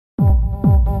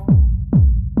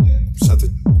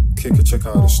kick a chick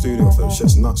out of the studio for the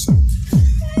shit's nuts.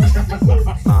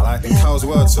 Nah, like in Cal's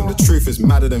words, the truth is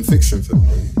madder than fiction for me.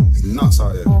 It's nuts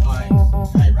out here.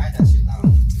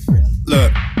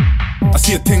 Look, I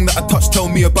see a thing that I touch, tell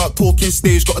me about talking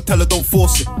stage, gotta tell her don't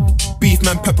force it. Beef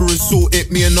man, pepper and salt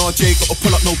it, me and RJ gotta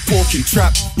pull up no talking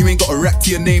trap. You ain't got a rack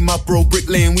to your name, my bro, brick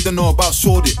lane, we don't know about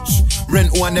Shoreditch.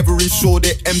 Rental, I never insured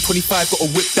it, M25 got a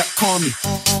whip that calm me.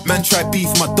 Man try beef,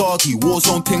 my doggy,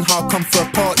 warzone ting, how I come for a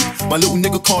party. My little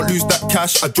nigga can't lose that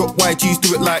cash, I drop YGs,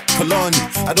 do it like Kalani.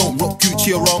 I don't rock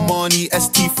Gucci or Armani,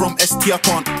 ST from ST, I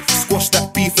can't squash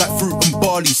that beef like fruit and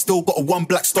barley. Still got a one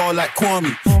black star like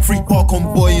Kwame. Free park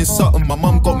convoy in Sutton, my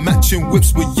mum got matching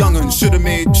whips with young'un. Should've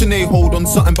made Sinead hold on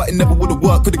something, but it never would've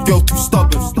worked, cause the girl too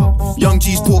stubborn. Young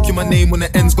G's talking my name when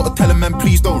the ends, gotta tell him man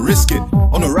please don't risk it.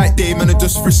 On the right day man I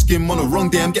just frisk him, on the wrong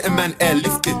day I'm getting man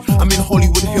airlifted. I'm in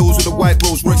Hollywood Hills with a white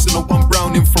Rolls Royce and a one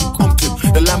Browning from Compton.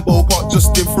 The Lambo park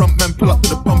just in front, man pull up to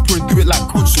the bumper and do it like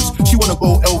conscious. She wanna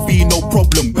go LV, no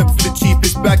problem, went for the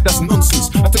cheapest bag, that's nonsense.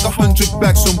 I took 100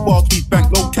 bags from Barclays Bank,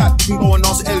 no cap, you can go and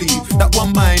ask Ellie. That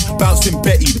one mine, bouncing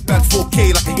Betty, the bag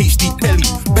 4K like a HD telly.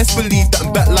 Best believe that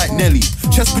I'm back like Nelly,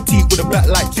 chest petite with a back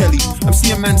like Kelly. I'm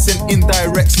seeing man sent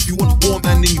indirects, if you want a war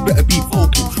man then you better be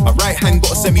vocal. My right hand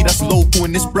got a semi that's local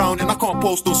and this brown and I can't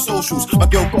post on socials. My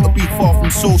girl gotta be far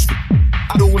from social,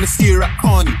 I don't wanna see her at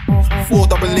Carney.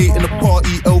 488 in the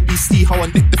party, LBC how I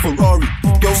nicked the Ferrari.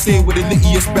 Girl say we're the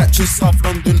littiest batch in South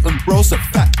London and bro's a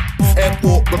fact.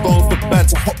 Airport, we're going for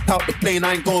bands. I hopped out the plane,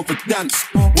 I ain't going for dance.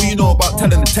 What you know about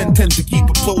telling the 1010 to keep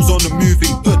the clothes on and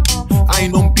moving good? I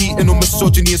ain't on beating on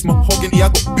misogyny, it's mahogany, I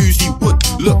got bougie wood.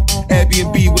 Look,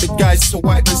 Airbnb with the guys, it's a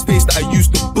white man's face that I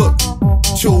used to book.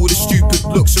 Chill with a stupid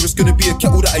look, so it's gonna be a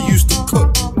kettle that I used to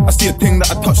cook. I see a thing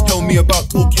that I touch, tell me about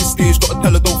talking stage, gotta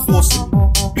tell her don't force it.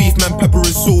 Beef man, pepper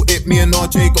and salt it, me and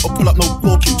RJ gotta pull up no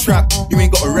talking trap. You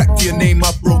ain't got a rack to your name,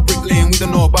 my bro, brick lane, we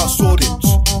don't know about Shoreditch.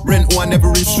 Rental, I never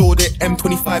insured it,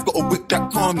 M25 got a whip that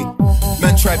calm me.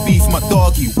 Man try beef, my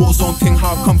doggy, warzone ting,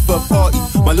 how I come for a party.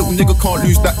 My little nigga can't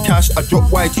lose that cash, I drop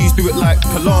YGs, do it like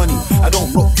Kalani. I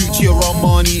don't rock Gucci or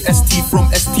Armani, ST from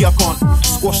ST, I can't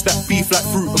squash that beef like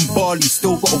fruit and barley.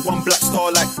 Still got a one black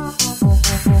star like...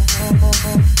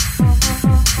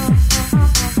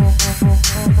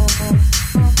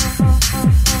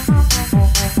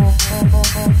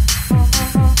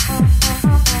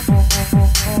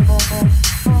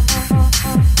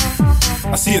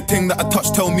 I see a thing that I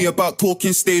touch, tell me about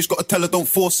talking stage, gotta tell her don't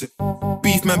force it.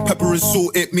 Beef man, pepper and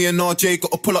salt it, me and RJ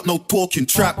gotta pull up no talking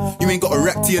trap. You ain't got a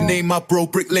rack to your name, my bro,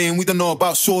 brick lane, we don't know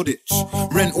about Shoreditch.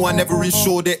 Rental, I never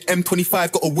insured it,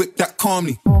 M25 got a whip that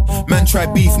calmly. Man try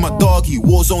beef, my doggy,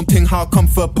 warzone ting, how I come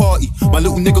for a party. My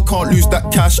little nigga can't lose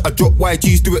that cash, I drop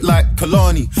YGs, do it like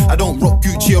Kalani. I don't rock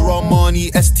Gucci or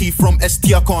Armani, ST from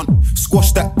ST, I can't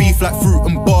squash that beef like fruit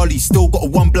and barley. Still got a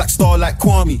one black star like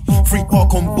Kwame. Free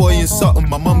park convoy in Sutton,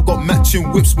 my mum got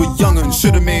matching whips with young'un.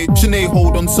 Should've made Sinead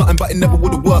hold on something, but it never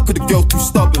would've worked, cause the girl too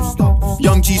stubborn.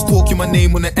 Young G's talking my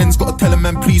name when the ends, gotta tell him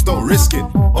man please don't risk it.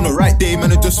 On the right day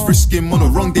man I just frisk him, on the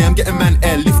wrong day I'm getting man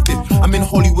airlifted. I'm in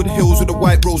Hollywood Hills with a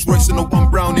white Rolls Royce and a one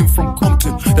Browning from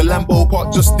Compton. The Lambo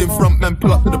park just in front, man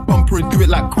pull up to the bumper and do it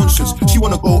like conscious. She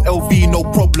wanna go LV, no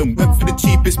problem, went for the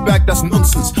cheapest bag, that's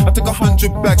nonsense. I took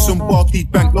 100 bags from Barclays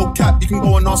Bank, no cap, you can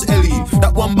go and ask Ellie.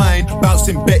 That one mine,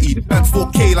 bouncing Betty, the bag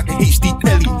 4K like a HD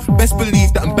telly. Best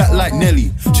believe that I'm back like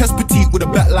Nelly, chest petite with a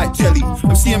back like Jelly.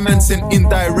 I'm seeing man sent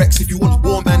indirects, if you want a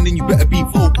war man then you better be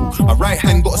vocal. My right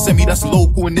hand got a semi that's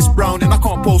local and this brown and I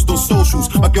can't post on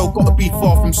socials. My girl gotta be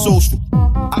far from social,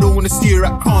 I don't wanna see her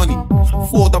at Carney.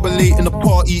 488 in the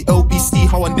party, LBC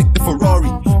how I nicked the Ferrari.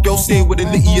 Girl say we're the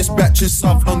littiest batch in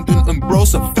South London and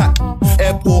bro's a fact.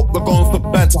 Airport, we're going for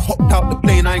bands. I hopped out the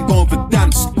plane, I ain't going for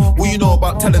dance. What you know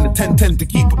about telling the 1010 to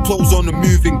keep the clothes on and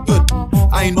moving good?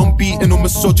 I ain't on beating on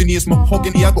misogyny, it's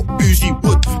mahogany, I got bougie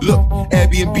wood. Look,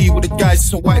 Airbnb with the guys,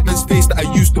 it's a white man's face that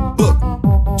I used to book.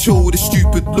 Chill with a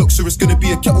stupid look, so it's gonna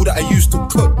be a kettle that I used to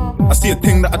cook. I see a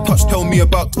thing that I touch, tell me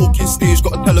about talking stage,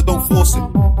 gotta tell her don't force it.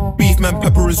 Beef man,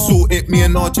 pepper and salt it, me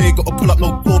and RJ gotta pull up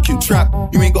no talking trap.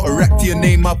 You ain't got a rack to your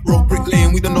name, my bro, brick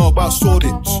lane, we don't know about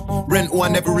Shoreditch. Rental, I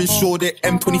never insured it,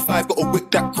 M25 got a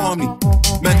whip that calmly.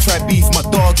 Man try beef, my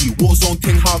doggy, warzone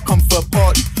ting, how I come for a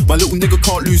party. My little nigga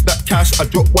can't lose that cash, I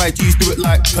drop YGs, do it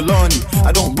like Kalani.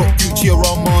 I don't rock Gucci or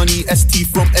Armani, ST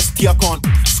from ST, I can't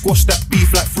squash that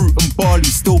beef like fruit and barley.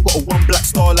 Still got a one black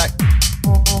star like